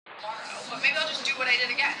But maybe I'll just do what I did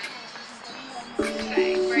again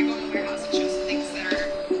today, where I go in the warehouse and show some things that are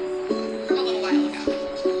from a little while ago.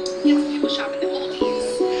 Get some people shopping the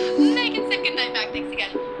oldies. Megan said good night, Mac. Thanks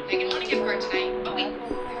again. Megan won a gift card tonight. Oh wait, I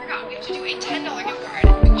forgot. We have to do a $10 gift card.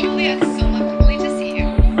 Julia, it's so lovely to see you.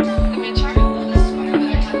 The miniature. I love this sweater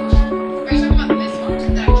that I had on. Are you talking about this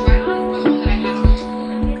one that I tried on, or the one that I had on?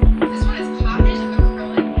 This one is cotton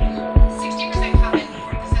acrylic. 60% cotton,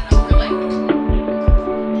 40% acrylic.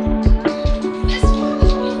 This one,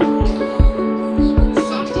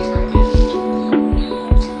 softy cardigan,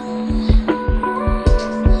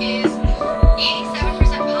 is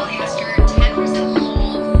 87% polyester, 10%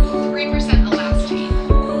 wool, 3% elastane.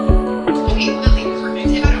 Okay, Lily,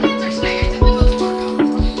 perfect. If I don't answer today, I definitely will tomorrow.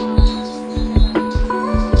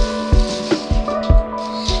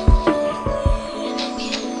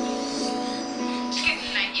 Good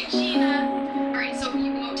night, Eugenia. Alright, so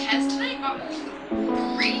Motez tonight bought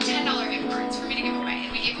 3 $10 gift cards for me to give away,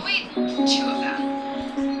 and we gave away 2 of them.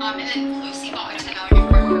 And then Lucy bought a $10 gift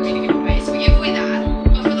card for me to give away, so we gave away that.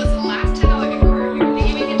 But for this last $10 gift card, we were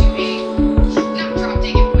thinking we could do a, not drop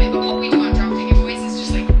day giveaway, but what we do on drop day giveaways is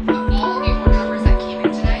just like all the order numbers that came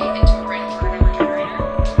in today into a random order number generator.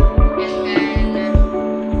 And then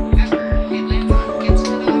whoever it lands on gets $10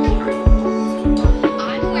 gift card.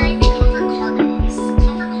 I'm wearing the Comfort Cargo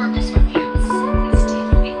sweatpants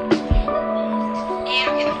instead. And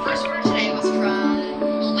okay, the first order today was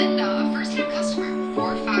from Linda, a first-time customer,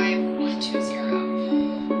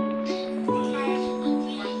 45120.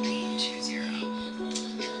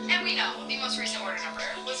 45120. And we know the most recent order number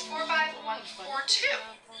was 45142.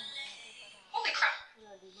 Holy crap.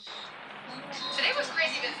 Today was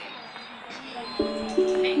crazy busy.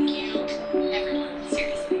 Thank you, everyone.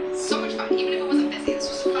 Seriously. So much fun. Even if it wasn't busy, this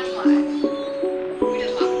was a fun live. We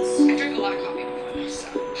did lots. I drank a lot of coffee before this, so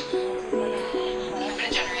I'm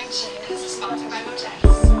gonna generate. This is